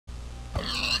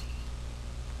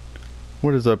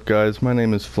What is up, guys? My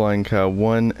name is Flying Cow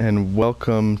 1 and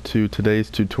welcome to today's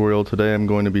tutorial. Today I'm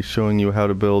going to be showing you how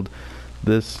to build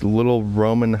this little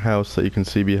Roman house that you can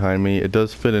see behind me. It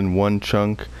does fit in one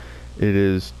chunk. It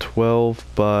is 12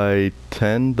 by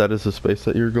 10. That is the space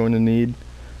that you're going to need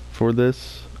for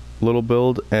this little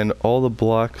build, and all the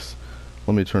blocks,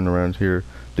 let me turn around here.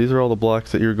 These are all the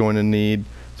blocks that you're going to need,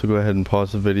 so go ahead and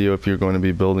pause the video if you're going to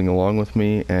be building along with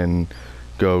me and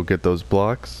go get those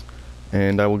blocks.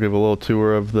 And I will give a little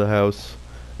tour of the house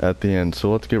at the end.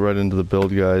 So let's get right into the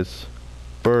build, guys.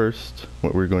 First,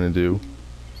 what we're going to do,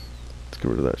 let's get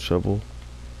rid of that shovel.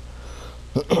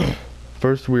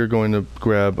 First, we are going to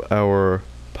grab our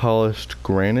polished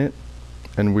granite,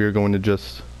 and we are going to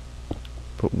just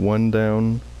put one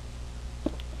down,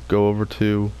 go over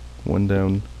two, one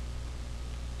down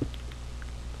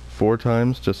 4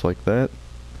 times, just like that.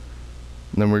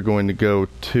 And then we're going to go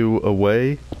 2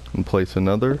 away and place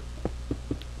another.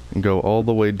 And go all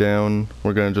the way down.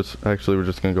 We're just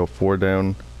gonna go 4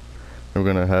 down. We're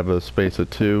gonna have a space of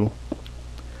 2,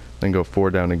 then go 4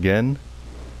 down again.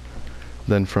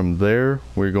 Then from there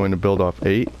we're going to build off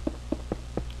 8. I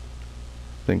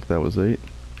think that was 8.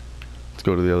 Let's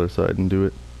go to the other side and do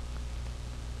it.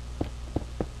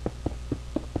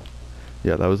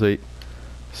 Yeah, that was 8.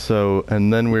 So,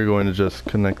 and then we're going to just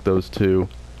connect those 2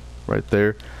 right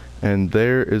there, and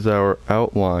there is our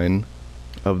outline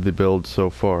of the build so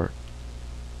far.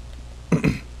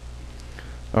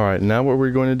 Alright, now what we're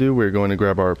going to do, we're going to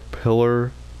grab our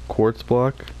pillar quartz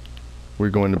block. We're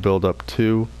going to build up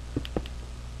 2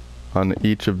 on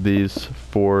each of these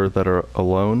 4 that are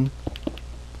alone.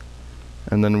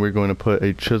 And then we're going to put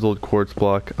a chiseled quartz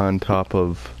block on top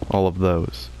of all of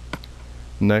those.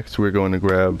 Next, we're going to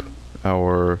grab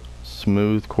our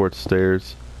smooth quartz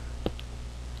stairs,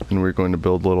 and we're going to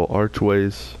build little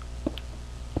archways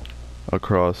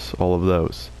across all of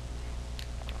those.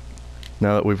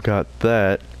 Now that we've got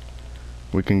that,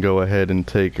 we can go ahead and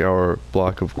take our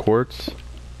block of quartz.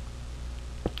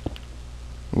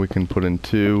 We can put in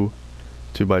 2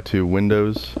 by 2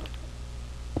 windows.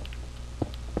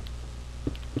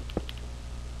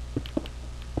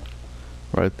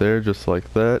 Right there, just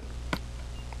like that.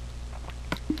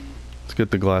 Let's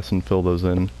get the glass and fill those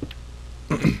in.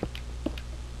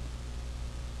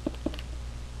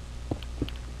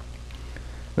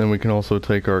 Then we can also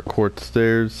take our quartz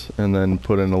stairs and then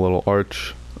put in a little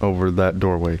arch over that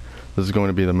doorway. This is going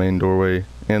to be the main doorway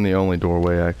and the only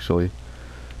doorway, actually.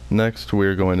 Next,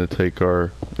 we're going to take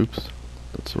our, oops,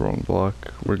 that's the wrong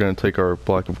block. We're going to take our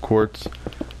block of quartz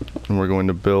and we're going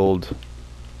to build,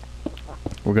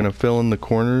 we're going to fill in the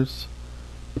corners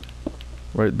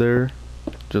right there,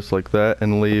 just like that,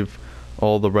 and leave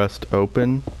all the rest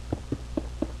open.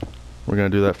 We're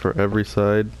going to do that for every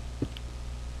side.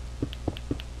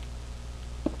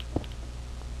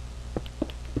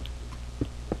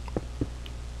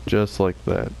 Just like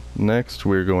that. Next,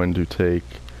 we're going to take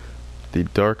the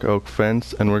dark oak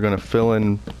fence and we're going to fill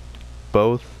in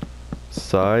both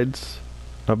sides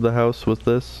of the house with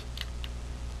this,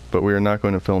 but we are not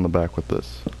going to fill in the back with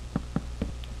this.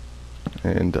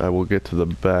 And I will get to the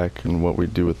back and what we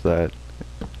do with that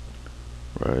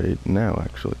right now,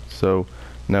 actually. So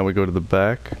now we go to the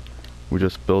back, we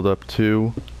just build up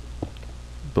 2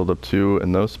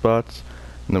 in those spots,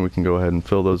 and then we can go ahead and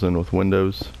fill those in with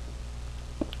windows.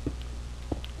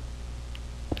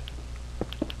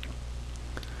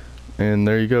 And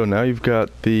there you go. Now you've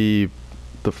got the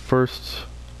first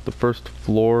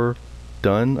floor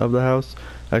done of the house.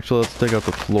 Actually, let's take out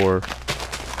the floor.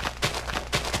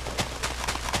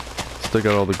 Let's take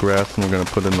out all the grass and we're going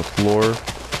to put in the floor.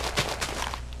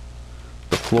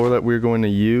 The floor that we're going to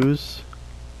use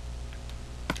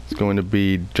is going to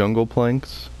be jungle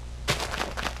planks.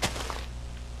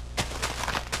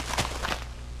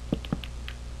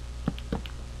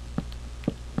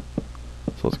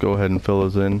 So let's go ahead and fill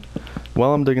those in.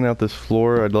 While I'm digging out this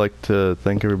floor, I'd like to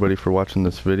thank everybody for watching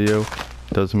this video.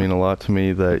 It does mean a lot to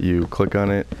me that you click on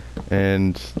it,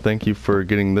 and thank you for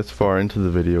getting this far into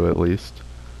the video at least,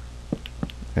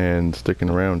 and sticking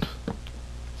around.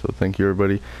 So thank you,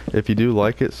 everybody. If you do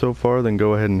like it so far, then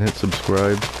go ahead and hit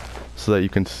subscribe so that you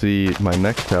can see my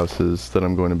next houses that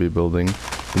I'm going to be building.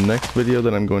 The next video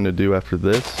that I'm going to do after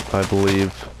this, I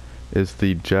believe, is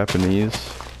the Japanese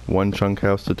one chunk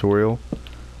house tutorial.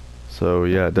 So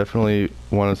yeah, definitely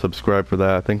want to subscribe for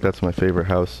that. I think that's my favorite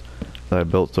house that I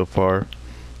built so far.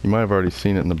 You might have already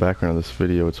seen it in the background of this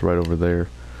video. It's right over there.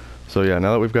 So yeah,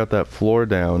 now that we've got that floor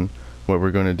down, what we're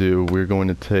going to do, we're going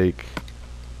to take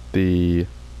the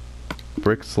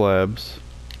brick slabs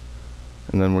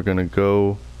and then we're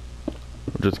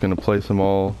just going to place them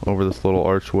all over this little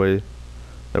archway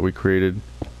that we created.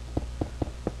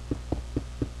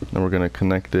 Then we're going to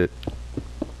connect it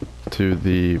to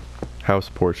the house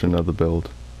portion of the build.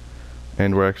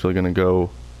 And we're actually going to go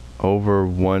over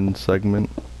one segment,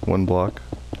 one block.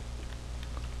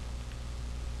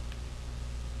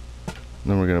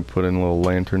 Then we're going to put in little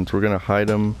lanterns. We're going to hide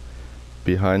them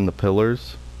behind the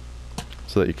pillars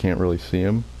so that you can't really see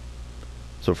them.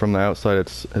 So from the outside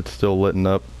it's still lit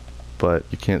up, but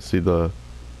you can't see the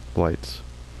lights.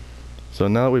 So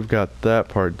now that we've got that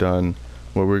part done,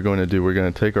 what we're going to do, we're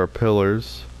going to take our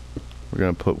pillars, we're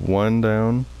going to put one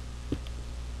down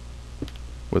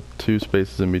with 2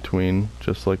 spaces in between,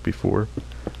 just like before.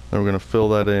 Then we're going to fill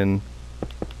that in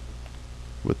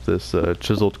with this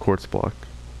chiseled quartz block.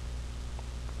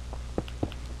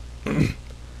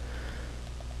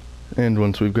 And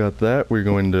once we've got that, we're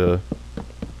going to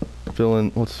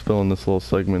let's fill in this little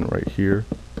segment right here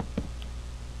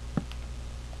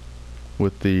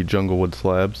with the jungle wood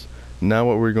slabs. Now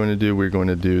what we're going to do, we're going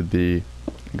to do the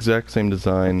exact same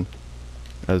design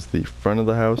as the front of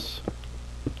the house,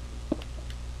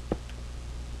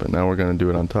 but now we're going to do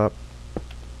it on top.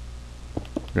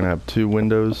 We're going to have 2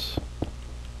 windows.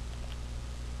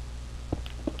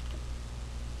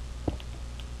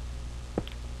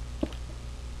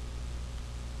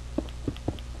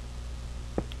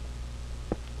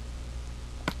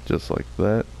 Just like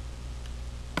that.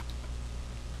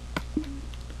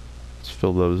 Let's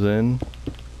fill those in.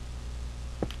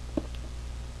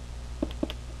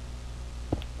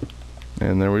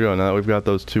 And there we go. Now that we've got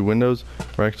those 2 windows,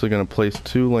 we're actually going to place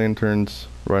 2 lanterns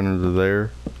right under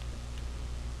there.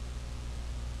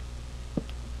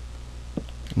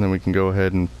 And then we can go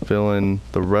ahead and fill in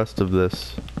the rest of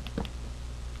this.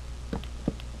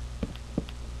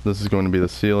 This is going to be the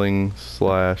ceiling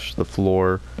slash the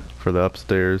floor for the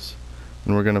upstairs.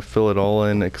 And we're going to fill it all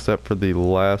in except for the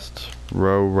last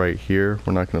row right here.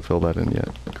 We're not going to fill that in yet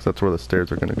because that's where the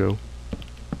stairs are going to go.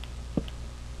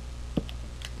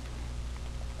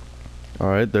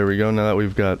 Alright, there we go. Now that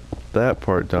we've got that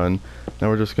part done, now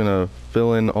we're just going to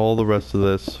fill in all the rest of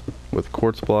this with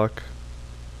quartz block.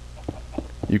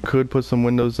 You could put some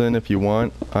windows in if you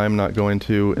want. I'm not going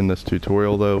to in this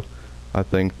tutorial though. I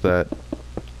think that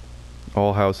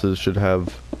all houses should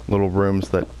have little rooms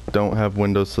that don't have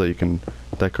windows so that you can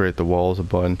decorate the walls a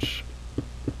bunch.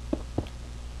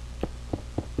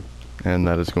 And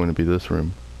that is going to be this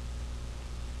room.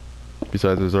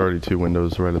 Besides, there's already 2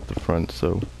 windows right at the front,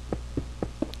 so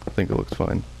I think it looks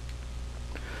fine.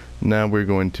 Now we're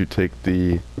going to take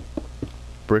the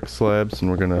brick slabs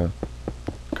and we're going to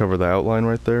cover the outline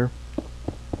right there.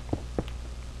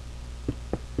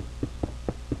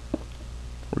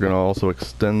 We're going to also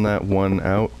extend that one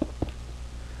out.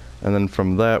 And then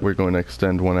from that we're going to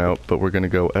extend one out, but we're going to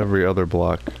go every other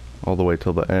block all the way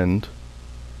till the end.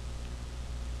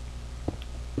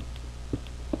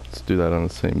 Let's do that on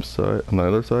the same side, on the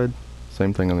other side.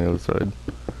 Same thing on the other side.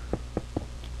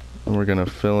 And we're going to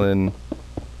fill in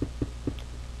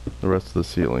the rest of the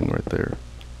ceiling right there.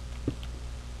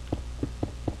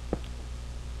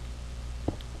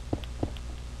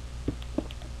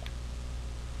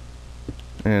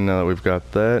 And now that we've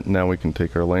got that, now we can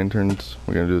take our lanterns.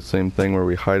 We're going to do the same thing where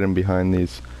we hide them behind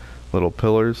these little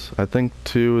pillars. I think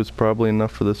 2 is probably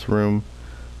enough for this room,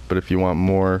 but if you want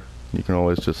more, you can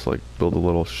always just like build a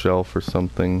little shelf or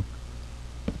something.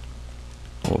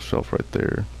 A little shelf right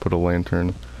there. Put a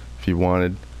lantern if you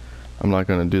wanted. I'm not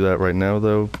going to do that right now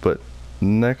though, but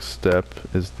next step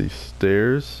is the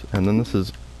stairs, and then this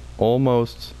is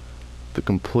almost the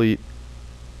complete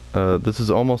this is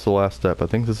almost the last step. I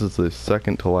think this is the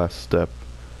second to last step,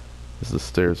 is the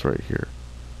stairs right here.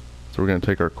 So we're going to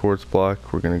take our quartz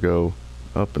block, we're going to go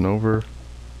up and over,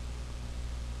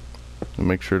 and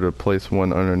make sure to place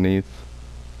one underneath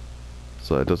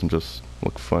so that it doesn't just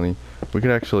look funny. We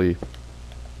could actually,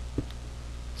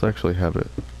 let's actually have it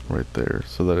right there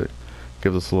so that it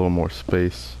gives us a little more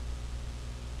space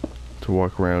to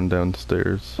walk around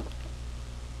downstairs.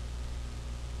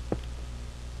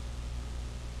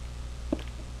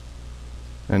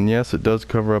 And yes, it does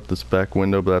cover up this back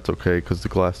window, but that's okay because the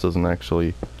glass doesn't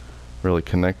actually really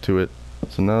connect to it.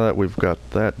 So now that we've got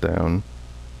that down,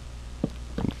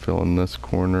 we can fill in this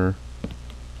corner.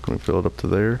 Can we fill it up to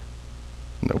there?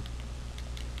 Nope.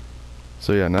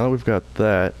 So yeah, now that we've got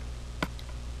that,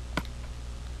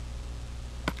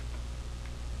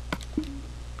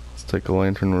 let's take a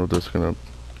lantern. We're just gonna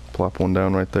plop one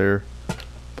down right there,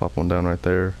 plop one down right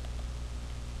there,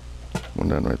 one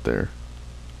down right there.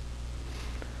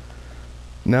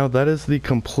 Now that is the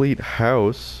complete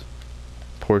house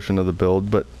portion of the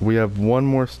build, but we have one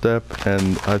more step,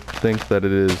 and I think that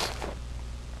it is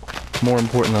more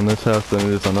important on this house than it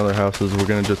is on other houses. We're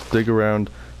going to just dig around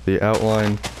the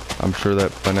outline. I'm sure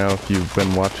that by now, if you've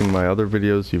been watching my other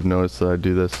videos, you've noticed that I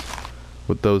do this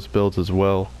with those builds as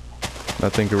well. I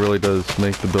think it really does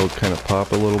make the build kind of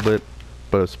pop a little bit,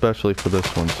 but especially for this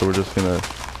one. So we're just going to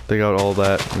dig out all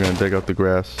that. We're going to dig out the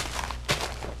grass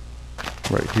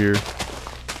right here.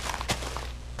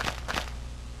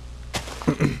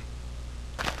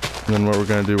 And then what we're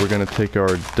going to do, we're going to take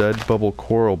our dead bubble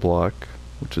coral block,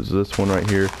 which is this one right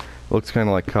here. It looks kind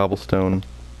of like cobblestone.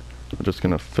 We're just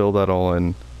going to fill that all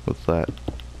in with that.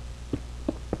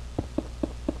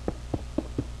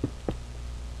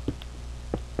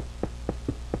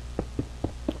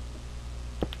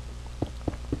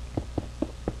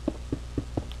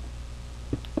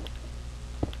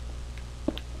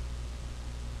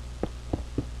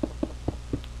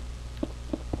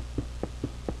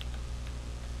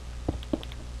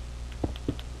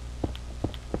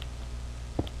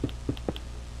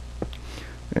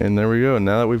 And there we go.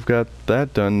 Now that we've got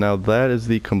that done, now that is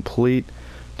the complete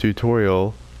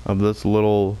tutorial of this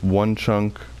little one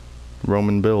chunk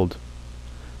Roman build.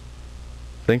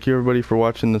 Thank you everybody for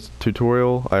watching this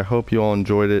tutorial. I hope you all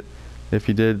enjoyed it. If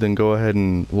you did, then go ahead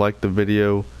and like the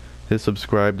video, hit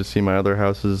subscribe to see my other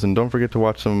houses, and don't forget to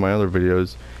watch some of my other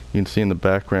videos. You can see in the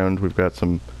background we've got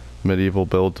some medieval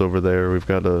builds over there, we've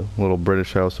got a little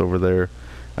British house over there,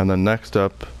 and then next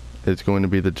up is going to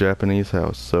be the Japanese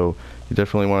house. So you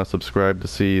definitely want to subscribe to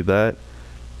see that.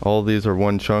 All these are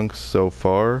one chunks so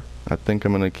far. I think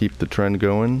I'm going to keep the trend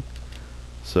going.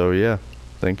 So yeah,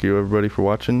 thank you everybody for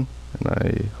watching, and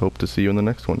I hope to see you in the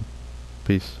next one.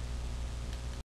 Peace.